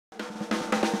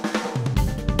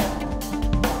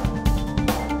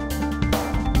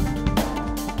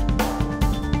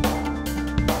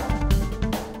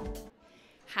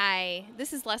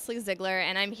Leslie Ziegler,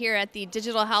 and I'm here at the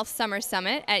Digital Health Summer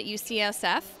Summit at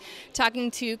UCSF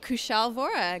talking to Kushal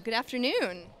Vora. Good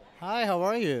afternoon. Hi, how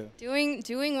are you?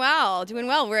 Doing well.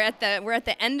 We're at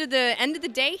the end of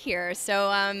the day here.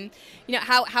 So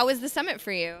how was the summit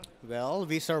for you? Well,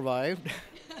 we survived.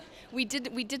 We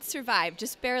did survive,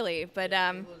 just barely, but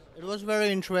It was very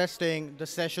interesting. The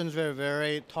sessions were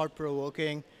very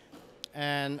thought-provoking,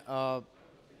 and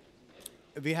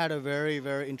we had a very,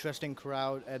 very interesting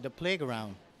crowd at the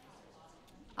playground.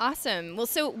 awesome. Well,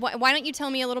 so why don't you tell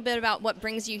me a little bit about what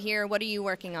brings you here? What are you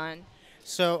working on?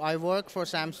 So I work for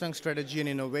Samsung Strategy and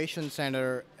Innovation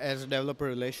Center as developer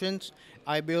relations.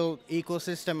 I build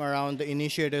ecosystem around the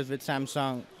initiatives which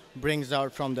Samsung brings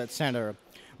out from that center.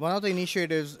 One of the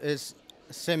initiatives is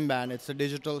SIMBAN. It's a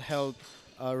digital health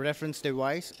reference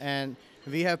device, and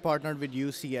we have partnered with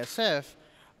UCSF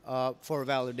for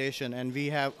validation, and we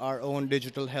have our own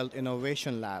digital health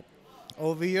innovation lab.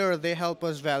 Over here, they help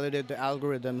us validate the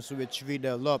algorithms which we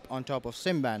develop on top of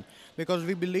SIMBAN, because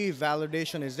we believe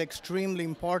validation is extremely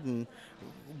important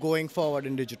going forward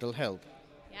in digital health.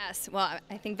 Yes, well,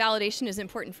 I think validation is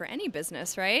important for any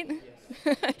business, right?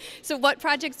 So what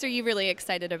projects are you really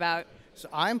excited about? So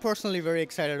I'm personally very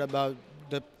excited about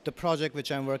the project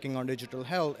which I'm working on digital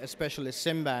health, especially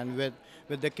SIMBAN,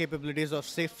 with the capabilities of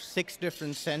six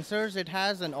different sensors it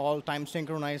has and all time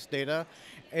synchronized data.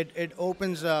 It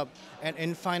opens up an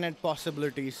infinite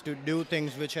possibilities to do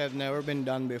things which have never been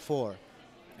done before.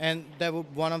 And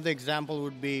one of the example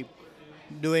would be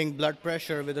doing blood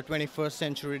pressure with a 21st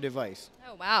century device.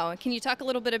 Oh, wow. Can you talk a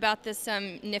little bit about this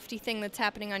nifty thing that's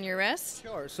happening on your wrist?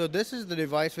 Sure. So this is the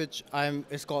device which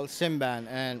is called SIMBAN,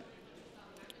 and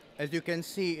as you can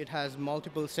see, it has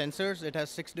multiple sensors. It has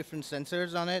 6 different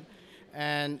sensors on it,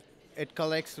 and it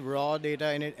collects raw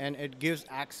data in it, and it gives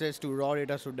access to raw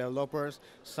data to developers,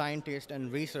 scientists,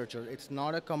 and researchers. It's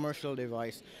not a commercial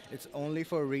device. It's only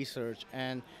for research,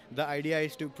 and the idea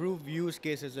is to prove use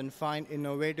cases and find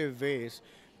innovative ways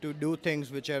to do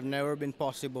things which have never been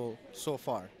possible so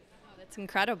far. Oh, that's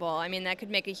incredible. I mean, that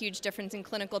could make a huge difference in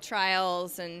clinical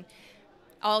trials and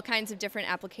all kinds of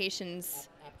different applications.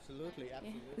 Absolutely.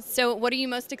 So what are you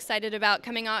most excited about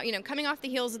coming off the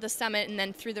heels of the summit and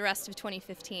then through the rest of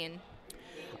 2015?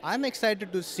 I'm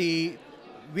excited to see,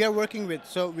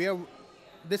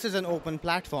 this is an open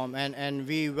platform, and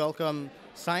we welcome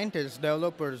scientists,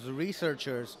 developers,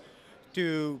 researchers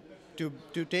to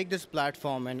take this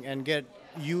platform and get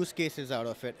use cases out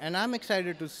of it. And I'm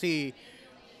excited to see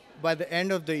by the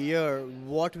end of the year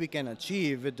what we can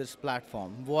achieve with this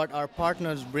platform, what our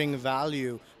partners bring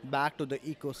value back to the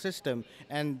ecosystem,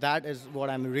 and that is what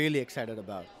I'm really excited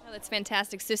about. Oh, that's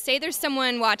fantastic. So say there's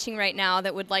someone watching right now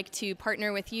that would like to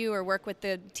partner with you or work with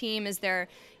the team. Is there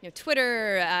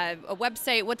Twitter, a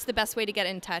website? What's the best way to get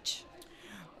in touch?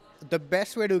 The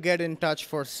best way to get in touch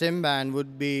for SIMBAN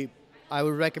would be, I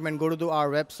would recommend go to our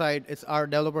website. It's our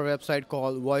developer website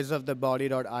called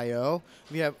voiceofthebody.io.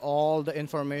 We have all the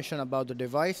information about the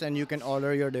device, and you can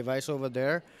order your device over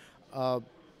there.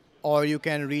 Or you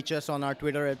can reach us on our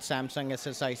Twitter at Samsung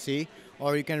SSIC,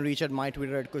 or you can reach at my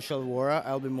Twitter at Kushal Vora.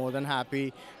 I'll be more than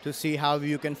happy to see how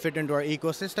you can fit into our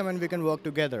ecosystem and we can work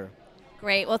together.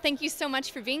 Great. Well, thank you so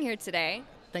much for being here today.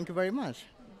 Thank you very much.